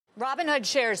Robinhood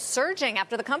shares surging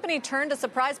after the company turned a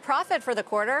surprise profit for the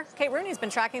quarter. Kate Rooney's been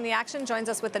tracking the action, joins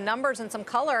us with the numbers and some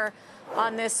color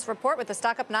on this report with the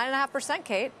stock up 9.5%.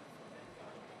 Kate.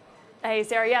 Hey,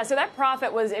 Sarah. Yeah, so that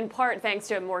profit was in part thanks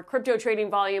to more crypto trading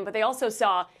volume, but they also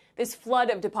saw this flood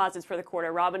of deposits for the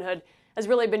quarter. Robinhood has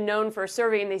really been known for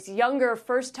serving this younger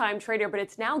first-time trader, but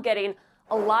it's now getting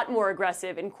a lot more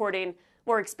aggressive in courting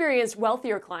more experienced,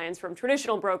 wealthier clients from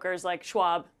traditional brokers like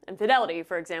Schwab and Fidelity,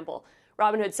 for example.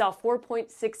 Robinhood saw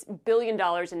 $4.6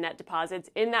 billion in net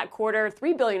deposits in that quarter.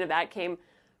 $3 billion of that came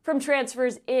from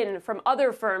transfers in from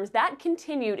other firms. That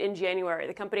continued in January.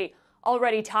 The company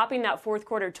already topping that fourth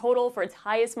quarter total for its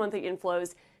highest monthly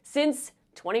inflows since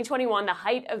 2021, the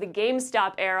height of the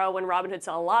GameStop era when Robinhood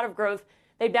saw a lot of growth.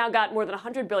 They've now got more than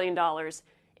 $100 billion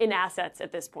in assets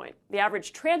at this point. The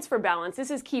average transfer balance,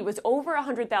 this is key, was over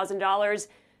 $100,000.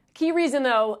 Key reason,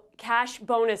 though, cash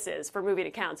bonuses for moving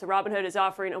accounts. So Robinhood is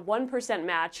offering a 1%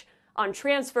 match on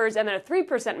transfers and then a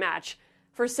 3% match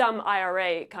for some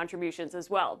IRA contributions as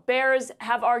well. Bears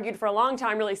have argued for a long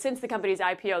time, really since the company's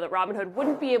IPO, that Robinhood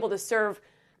wouldn't be able to serve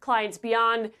clients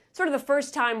beyond sort of the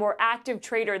first-time, more active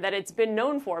trader that it's been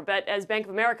known for. But as Bank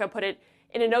of America put it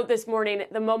in a note this morning,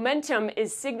 the momentum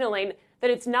is signaling that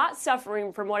it's not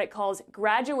suffering from what it calls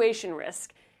graduation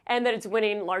risk and that it's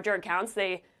winning larger accounts.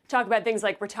 They talk about things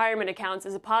like retirement accounts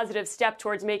as a positive step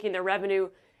towards making their revenue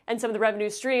and some of the revenue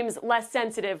streams less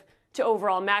sensitive to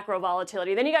overall macro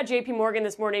volatility. Then you got JP Morgan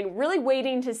this morning really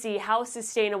waiting to see how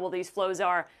sustainable these flows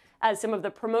are as some of the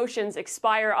promotions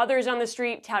expire. Others on the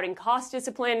street touting cost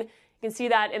discipline. You can see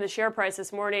that in the share price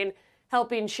this morning,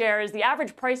 helping shares. The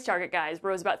average price target, guys,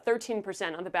 rose about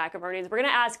 13% on the back of earnings. We're going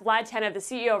to ask Vlad Tenev, the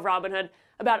CEO of Robinhood,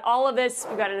 about all of this.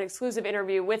 We've got an exclusive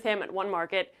interview with him at One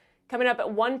Market coming up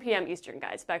at 1 p.m. Eastern,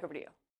 guys. Back over to you.